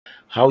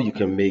how you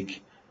can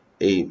make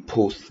a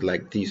post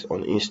like this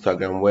on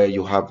Instagram where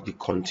you have the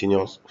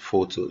continuous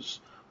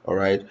photos, all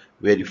right,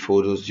 where the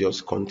photos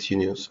just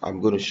continues. I'm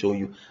going to show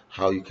you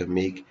how you can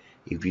make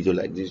a video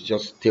like this.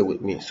 Just stay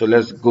with me. So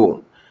let's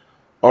go.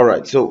 All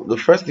right, so the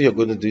first thing you're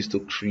going to do is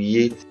to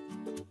create.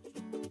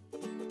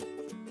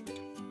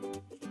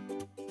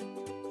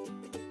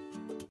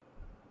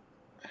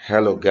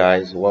 Hello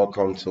guys,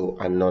 welcome to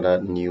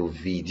another new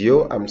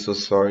video. I'm so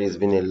sorry, it's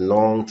been a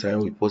long time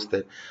we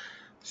posted.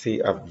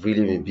 See, I've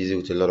really been busy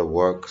with a lot of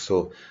work,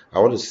 so I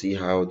want to see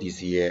how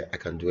this year I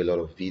can do a lot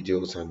of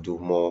videos and do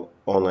more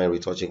online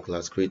retouching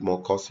class, create more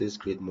courses,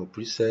 create more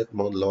presets,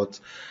 more lots.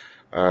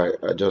 I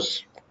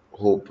just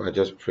hope, I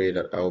just pray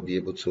that I'll be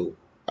able to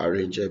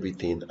arrange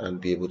everything and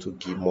be able to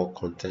give more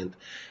content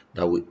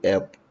that will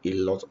help a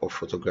lot of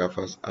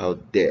photographers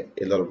out there,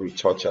 a lot of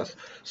retouchers.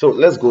 So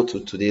let's go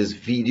to today's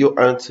video,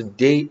 and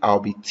today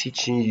I'll be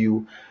teaching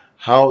you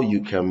how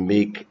you can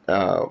make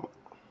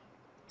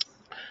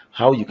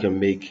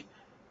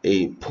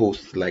a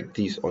post like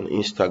this on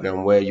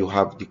Instagram where you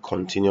have the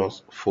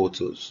continuous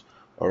photos,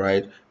 all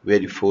right, where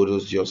the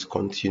photos just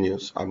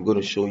continues. I'm going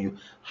to show you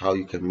how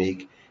you can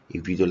make a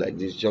video like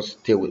this. Just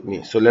stay with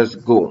me. So let's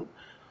go.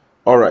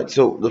 All right,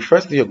 so the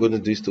first thing you're going to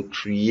do is to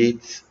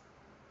create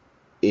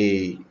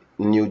a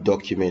new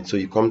document. So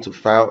you come to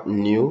file,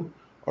 new.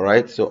 All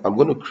right, so I'm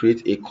going to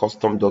create a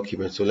custom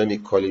document. So let me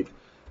call it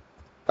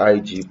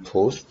IG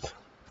post.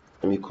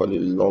 Let me call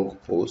it long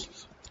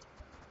post.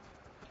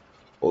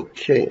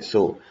 Okay,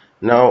 so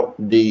now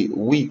the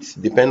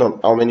width depend on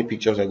how many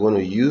pictures you're going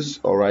to use,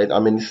 all right, how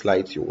many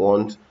slides you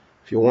want.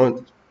 If you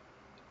want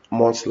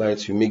more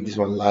slides, you make this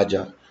one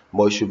larger,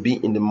 but it should be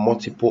in the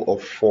multiple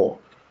of 4.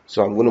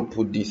 So I'm going to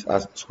put this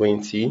as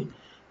 20.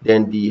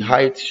 Then the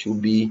height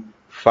should be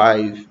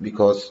 5,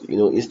 because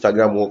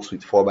Instagram works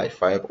with 4 by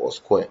 5 or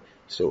square,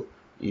 so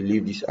you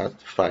leave this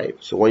at 5.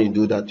 So when you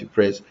do that, you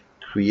press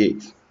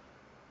create.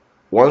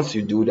 Once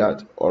you do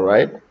that, all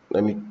right,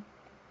 let me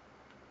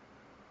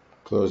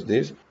close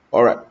this.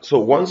 All right, so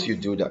once you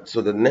do that,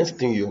 so the next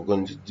thing you're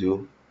going to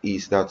do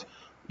is that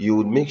you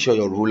would make sure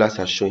your rulers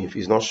are showing. If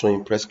it's not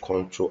showing, press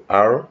Ctrl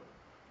R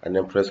and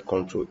then press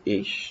Ctrl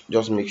H.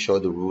 Just make sure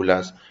the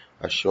rulers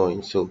are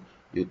showing. So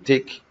you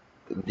take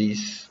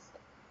this,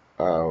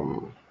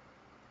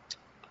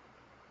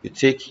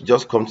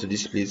 just come to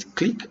this place,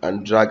 click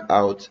and drag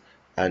out,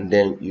 and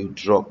then you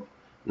drop.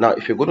 Now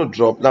if you're going to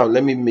drop, now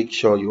let me make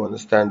sure you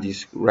understand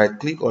this. Right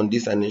click on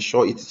this and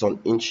ensure it is on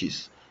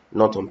inches,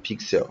 not on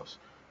pixels.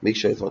 Make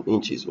sure it's on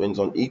inches. When it's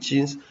on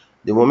inches,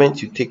 the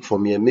moment you take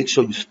from here, make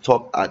sure you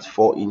stop at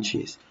 4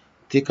 inches.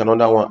 Take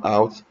another one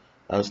out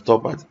and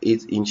stop at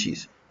 8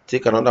 inches.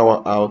 Take another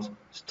one out,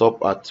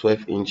 stop at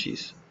 12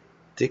 inches.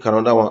 Take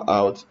another one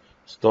out,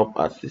 stop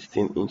at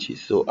 16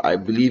 inches. So I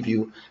believe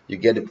you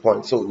get the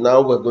point. So now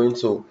we're going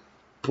to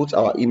put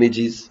our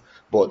images,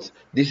 but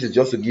this is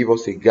just to give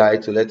us a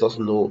guide to let us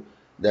know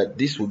that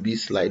this will be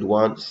slide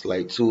 1,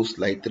 slide 2,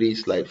 slide 3,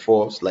 slide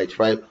 4, slide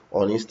 5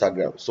 on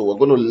Instagram. So we're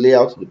going to lay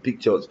out the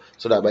pictures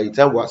so that by the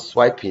time we're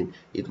swiping,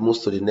 it moves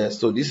to the next.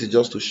 So this is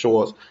just to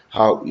show us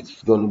how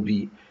it's going to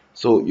be.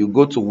 So you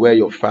go to where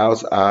your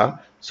files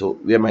are, so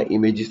where my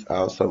images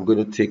are. So I'm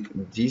going to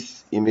take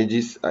these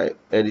images I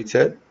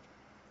edited.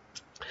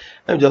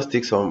 Let me just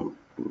take some,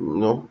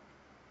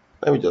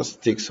 let me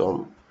just take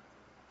some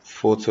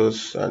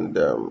photos and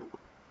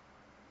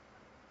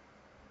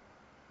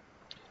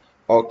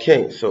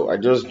okay, so I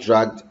just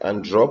dragged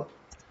and dropped.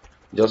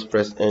 Just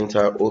press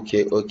enter.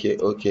 Okay, okay,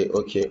 okay,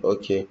 okay,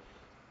 okay.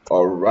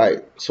 All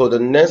right, so the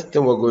next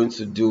thing we're going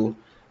to do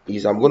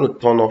is I'm going to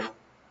turn off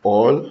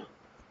all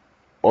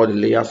the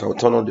layers. I'll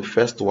turn on the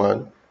first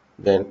one,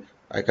 then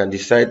I can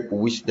decide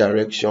which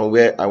direction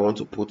where I want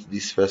to put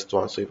this first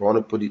one. So if I want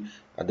to put it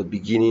at the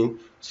beginning,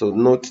 so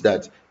note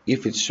that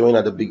if it's showing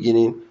at the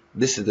beginning,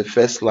 this is the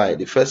first slide.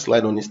 The first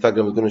slide on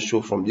Instagram is going to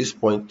show from this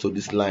point to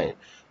this line.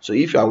 So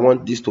if I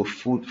want this to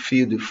fill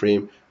the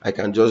frame, I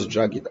can just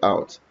drag it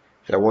out.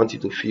 If I want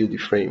it to fill the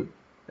frame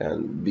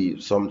and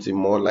be something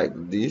more like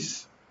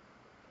this,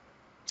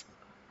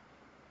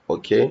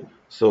 okay,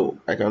 so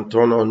I can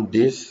turn on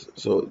this.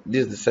 So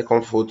this is the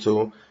second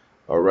photo.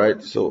 All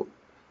right, so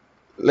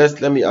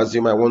let me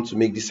assume I want to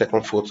make the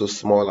second photo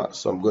smaller,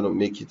 so I'm going to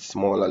make it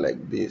smaller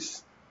like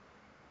this.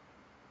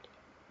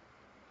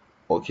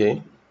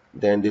 Okay,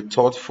 then the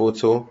third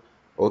photo,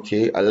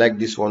 okay, I like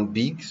this one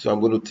big, so I'm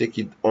going to take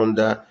it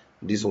under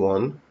this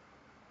one,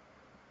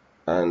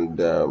 and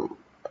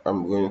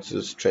I'm going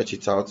to stretch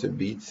it out a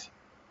bit.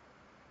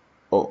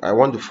 Oh, I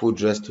want the full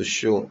dress to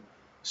show.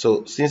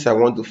 So since I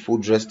want the full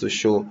dress to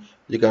show,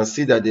 you can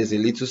see that there's a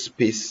little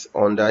space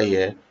under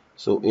here.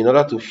 So in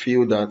order to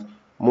fill that,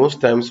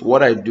 most times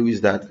what I do is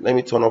that, let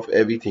me turn off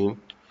everything.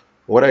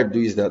 What I do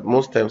is that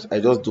most times I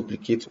just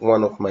duplicate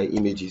one of my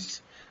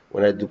images.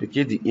 When I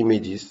duplicate the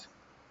images,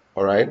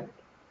 all right,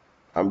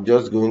 I'm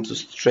just going to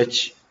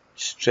stretch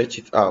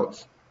it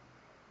out.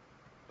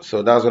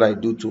 So that's what I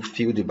do to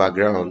fill the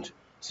background.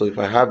 So if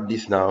I have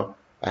this now,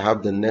 I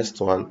have the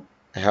next one,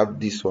 I have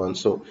this one.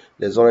 So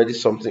there's already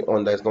something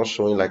on that is not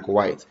showing like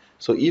white.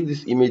 So if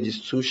this image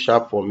is too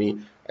sharp for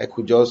me, I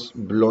could just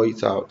blur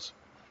it out.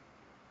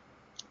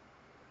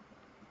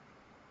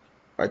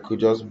 I could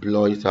just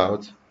blur it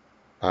out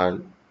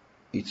and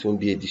it won't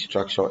be a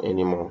distraction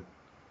anymore.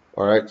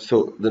 All right,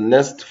 so the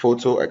next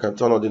photo, I can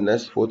turn on the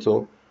next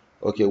photo,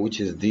 okay, which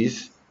is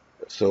this.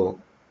 So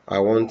I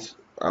want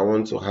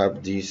to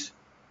have this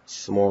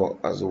small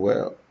as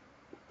well.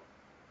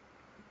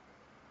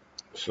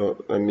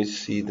 So let me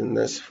see the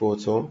next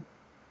photo.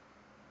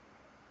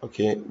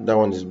 Okay, that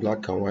one is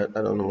black and white.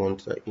 I don't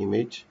want the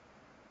image.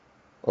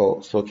 Oh,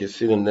 so okay,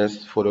 see the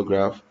next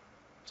photograph.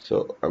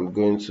 So I'm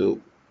going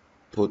to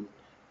put,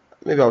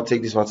 maybe I'll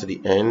take this one to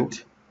the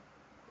end.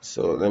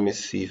 So let me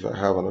see if I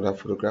have another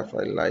photograph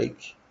I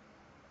like.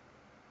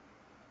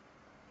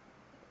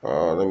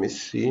 Let me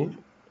see.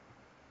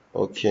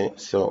 Okay,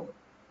 so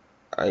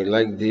I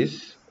like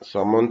this.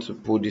 So I'm going to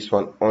put this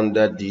one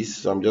under this.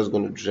 So I'm just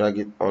going to drag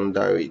it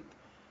under it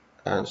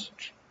and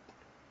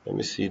let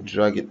me see,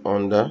 drag it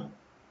under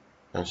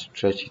and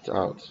stretch it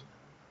out.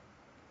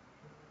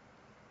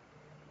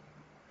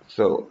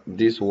 So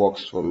this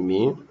works for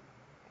me.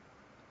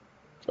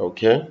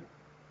 Okay.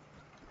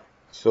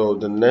 So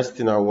the next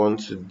thing I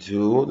want to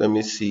do, let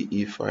me see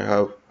if I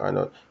have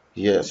another.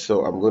 Yeah,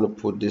 so I'm going to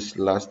put this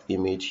last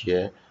image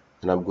here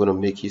and I'm going to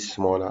make it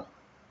smaller.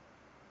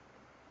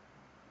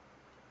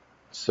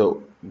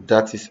 So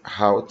that is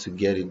how to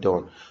get it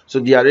done. So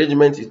the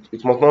arrangement,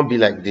 it must not be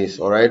like this,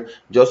 all right?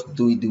 Just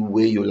do it the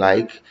way you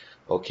like.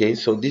 Okay,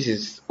 so this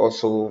is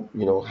also,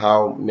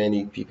 how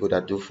many people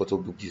that do photo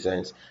book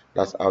designs,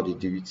 that's how they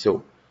do it.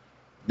 So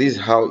this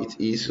is how it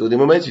is. So the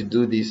moment you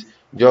do this,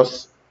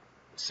 just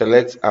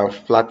select and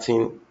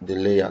flatten the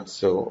layer.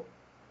 So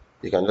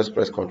you can just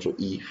press Ctrl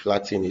E,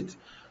 flatten it.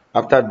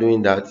 After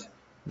doing that,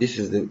 this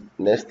is the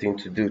next thing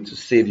to do to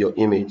save your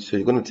image. So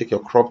you're going to take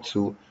your crop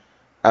tool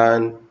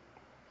and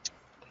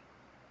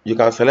you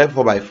can select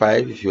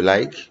 4:5 if you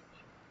like.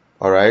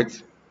 All right,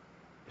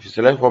 if you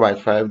select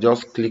 4:5,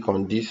 just click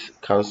on this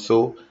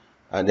cancel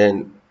and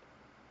then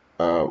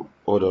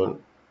hold on,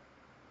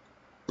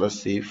 let's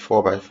see,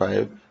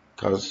 4:5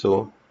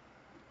 cancel.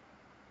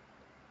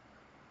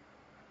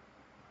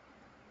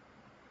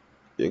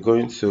 You're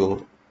going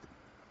to,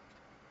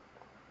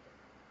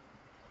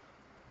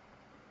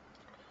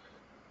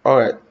 all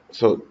right,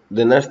 so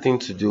the next thing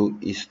to do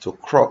is to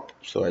crop.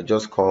 So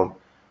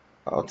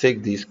I'll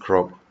take this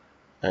crop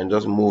and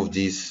just move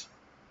this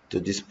to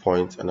this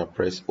point and I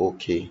press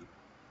OK,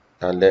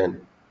 and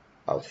then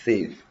I'll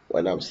save.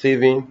 When I'm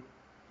saving,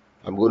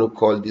 I'm going to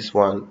call this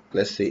one,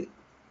 let's say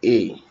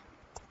A.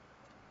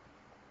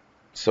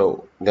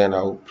 So then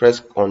I'll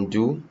press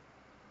undo,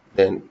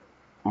 then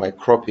my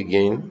crop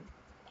again.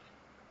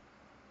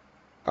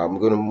 I'm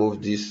going to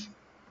move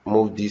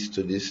this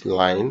to this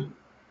line,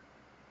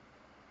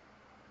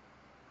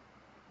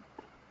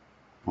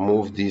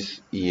 move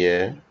this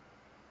here.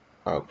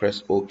 I'll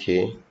press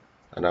OK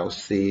and I'll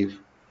save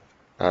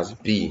as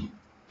B.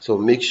 So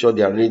make sure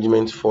the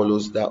arrangement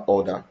follows that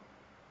order.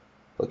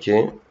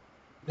 Okay,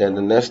 then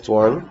the next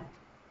one,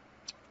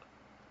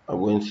 I'm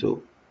going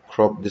to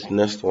crop this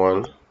next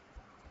one.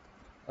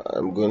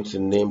 I'm going to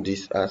name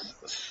this as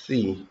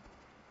C.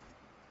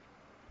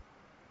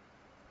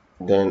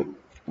 Then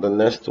the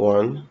next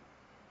one,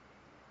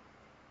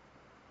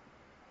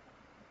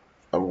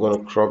 I'm going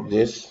to crop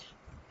this.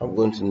 I'm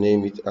going to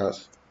name it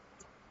as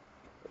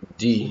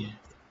D.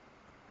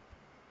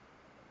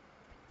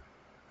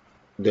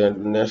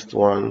 Then the next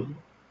one,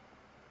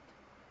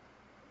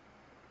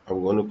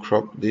 I'm going to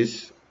crop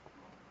this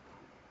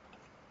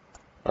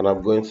and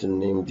I'm going to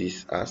name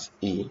this as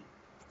E.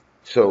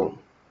 So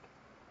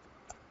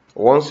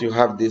once you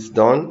have this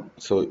done,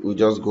 so we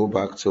just go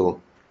back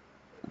to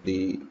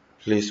the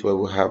place where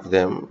we have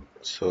them.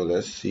 So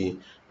let's see,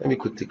 let me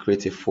quickly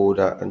create a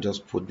folder and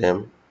just put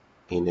them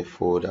in a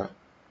folder.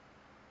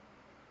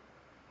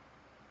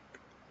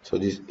 So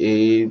this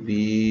A,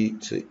 B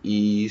to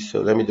E,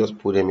 so let me just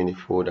put them in a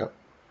folder.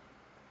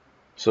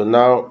 So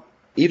now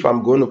if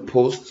I'm going to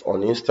post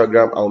on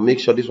Instagram, I'll make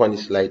sure this one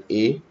is slide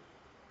A,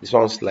 this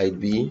one slide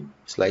B,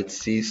 slide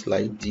C,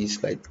 slide D,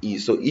 slide E.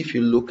 So if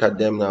you look at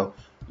them now,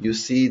 you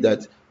see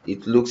that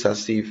it looks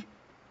as if,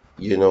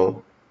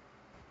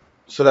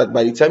 so that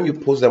by the time you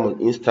post them on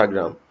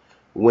Instagram,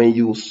 when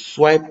you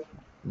swipe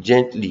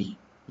gently,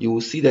 you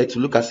will see that to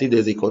look as if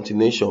there's a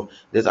continuation.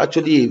 There's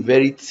actually a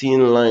very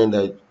thin line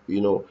that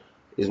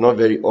is not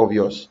very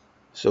obvious.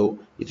 So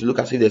it look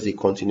as if there's a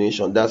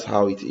continuation. That's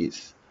how it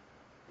is.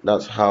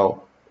 That's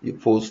how you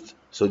post.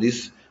 So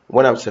this,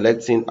 when I'm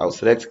selecting, I'll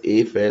select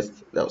A first,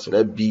 I'll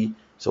select B.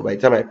 So by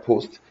the time I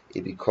post,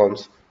 it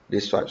becomes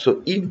this one.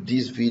 So if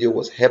this video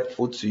was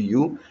helpful to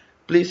you,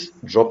 please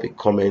drop a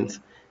comment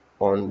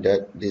on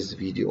this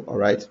video. All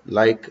right,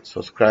 like,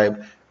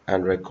 subscribe,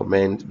 and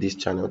recommend this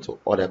channel to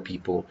other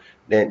people.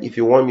 Then if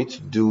you want me to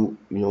do,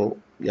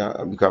 yeah,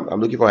 I'm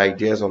looking for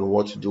ideas on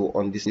what to do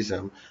on this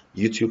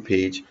YouTube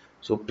page.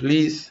 So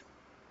please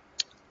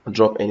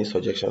drop any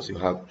suggestions you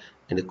have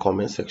in the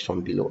comment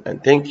section below.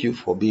 And thank you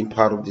for being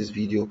part of this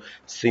video.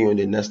 See you in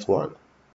the next one.